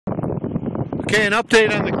Okay, an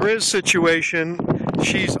update on the Grizz situation.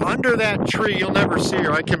 She's under that tree. You'll never see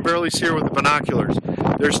her. I can barely see her with the binoculars.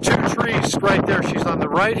 There's two trees right there. She's on the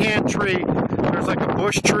right-hand tree. There's like a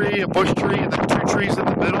bush tree, and then two trees in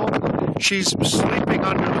the middle. She's sleeping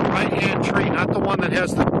under the right-hand tree, not the one that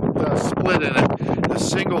has the split in it, the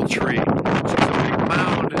single tree. She's a big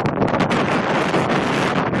mound.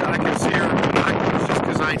 I can see her with binoculars just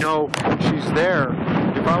because I know she's there.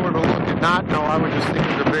 If I were to look and not know, I would just think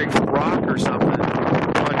it's a big rock or something.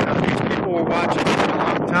 But these people were watching for a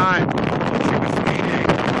long time. She was feeding,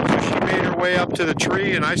 so she made her way up to the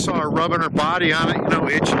tree, and I saw her rubbing her body on it, you know,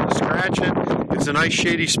 itching and scratching. It's a nice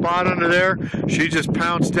shady spot under there. She just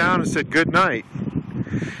pounced down and said good night.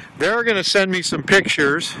 They're going to send me some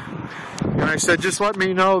pictures, and I said just let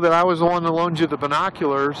me know that I was the one that loaned you the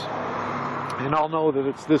binoculars, and I'll know that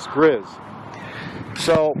it's this Grizz.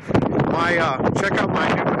 So, check out my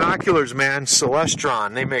new binoculars, man,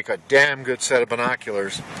 Celestron. They make a damn good set of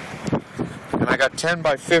binoculars. And I got 10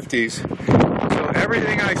 by 50s. So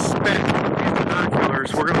everything I spent on these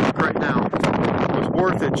binoculars, we're going to look right now, was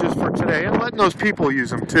worth it just for today. And letting those people use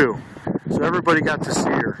them too. So everybody got to see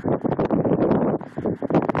her.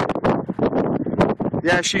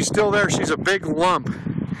 Yeah, she's still there. She's a big lump.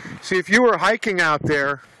 See, if you were hiking out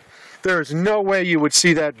there, there is no way you would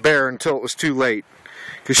see that bear until it was too late.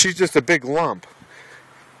 Because she's just a big lump.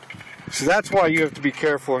 So that's why you have to be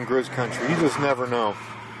careful in Grizz country. You just never know.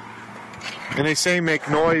 And they say make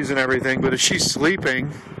noise and everything, but if she's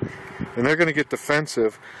sleeping, then they're going to get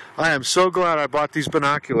defensive. I am so glad I bought these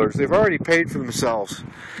binoculars. They've already paid for themselves.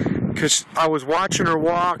 Because I was watching her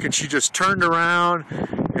walk, and she just turned around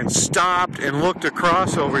and stopped and looked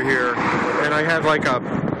across over here. And I had like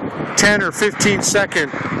a 10 or 15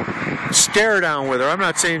 second stare down with her. I'm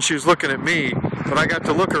not saying she was looking at me, but I got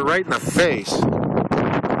to look her right in the face.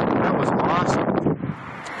 That was awesome.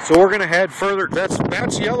 So we're going to head further.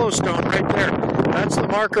 That's Yellowstone right there. That's the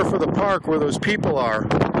marker for the park where those people are.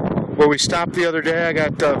 Where we stopped the other day. I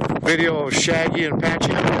got a video of Shaggy and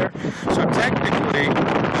Patchy up there. So technically,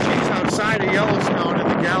 she's outside of Yellowstone in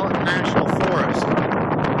the Gallatin National Forest.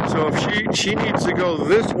 So if she needs to go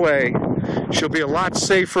this way, she'll be a lot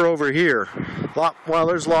safer over here. Well,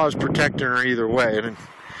 there's laws protecting her either way, and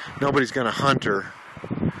nobody's going to hunt her.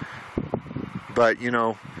 But, you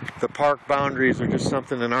know, the park boundaries are just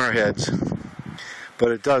something in our heads.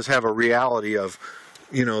 But it does have a reality of,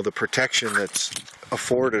 you know, the protection that's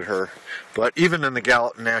afforded her. But even in the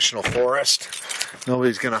Gallatin National Forest,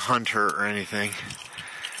 nobody's going to hunt her or anything.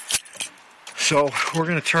 So we're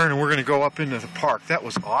going to turn and we're going to go up into the park. That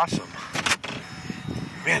was awesome.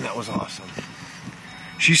 Man, that was awesome.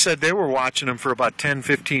 She said they were watching them for about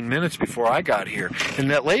 10-15 minutes before I got here.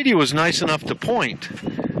 And that lady was nice enough to point.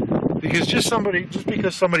 Because just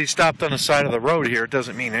because somebody stopped on the side of the road here, it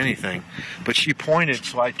doesn't mean anything. But she pointed,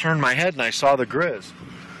 so I turned my head and I saw the Grizz.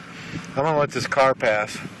 I'm going to let this car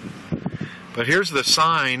pass. But here's the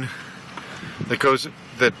sign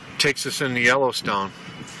that takes us into Yellowstone.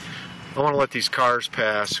 I want to let these cars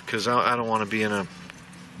pass because I don't want to be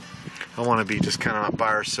I want to be just kind of by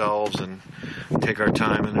ourselves and take our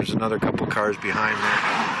time. And there's another couple cars behind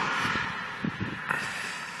that.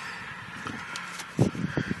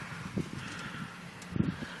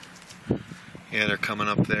 Yeah, they're coming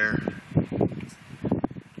up there.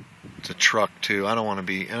 It's a truck too. I don't want to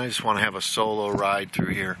be, and I just want to have a solo ride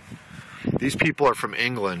through here. These people are from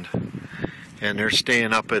England, and they're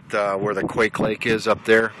staying up at where the Quake Lake is up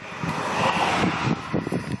there.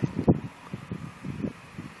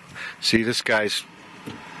 See, this guy's...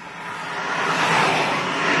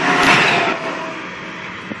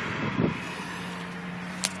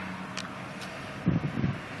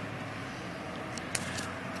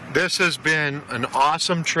 This has been an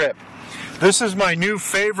awesome trip. This is my new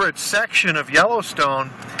favorite section of Yellowstone.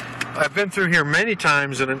 I've been through here many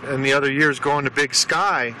times in the other years going to Big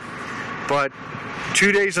Sky, but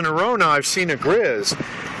 2 days in a row now I've seen a Grizz.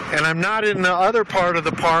 And I'm not in the other part of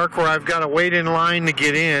the park where I've got to wait in line to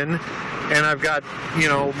get in, and I've got, you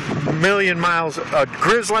know, a million miles. A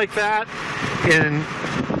Grizz like that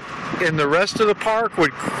in the rest of the park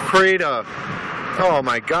would create a, oh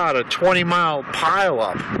my God, a 20-mile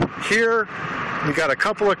pileup. Here, you got a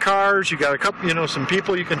couple of cars, you got a couple, you know, some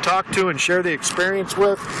people you can talk to and share the experience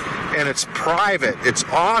with, and it's private. It's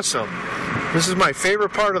awesome. This is my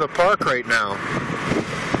favorite part of the park right now.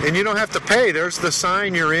 And you don't have to pay. There's the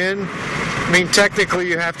sign you're in. I mean, technically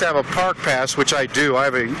you have to have a park pass, which I do. I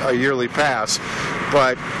have a yearly pass.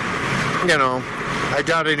 But, you know, I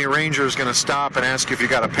doubt any ranger is going to stop and ask you if you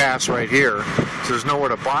got a pass right here. So there's nowhere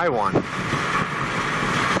to buy one.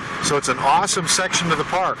 So it's an awesome section of the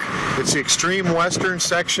park. It's the extreme western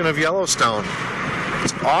section of Yellowstone.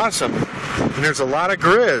 It's awesome. And there's a lot of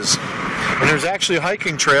Grizz. And there's actually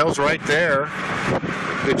hiking trails right there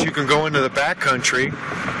that you can go into the backcountry.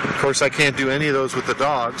 Of course, I can't do any of those with the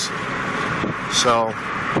dogs. So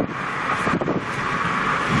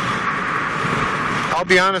I'll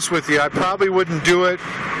be honest with you, I probably wouldn't do it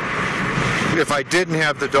if I didn't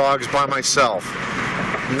have the dogs by myself.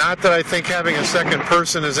 Not that I think having a second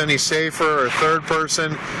person is any safer or third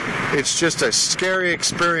person. It's just a scary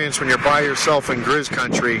experience when you're by yourself in Grizz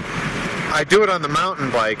country. I do it on the mountain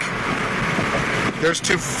bike. There's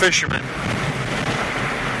two fishermen.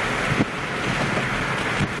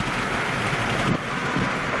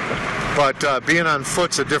 But being on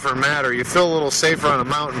foot's a different matter. You feel a little safer on a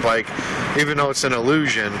mountain bike, even though it's an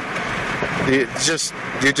illusion. You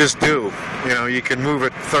just do. You know, you can move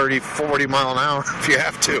at 30, 40 mile an hour if you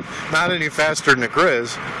have to. Not any faster than a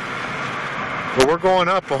Grizz. But we're going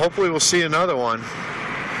up, but hopefully we'll see another one.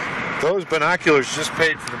 Those binoculars just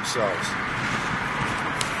paid for themselves.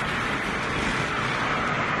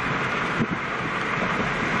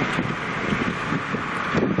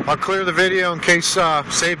 I'll clear the video in case,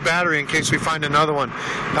 save battery in case we find another one.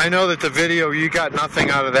 I know that the video, you got nothing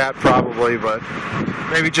out of that probably, but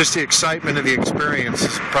maybe just the excitement of the experience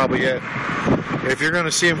is probably it. If you're going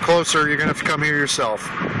to see them closer, you're going to have to come here yourself.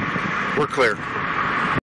 We're clear.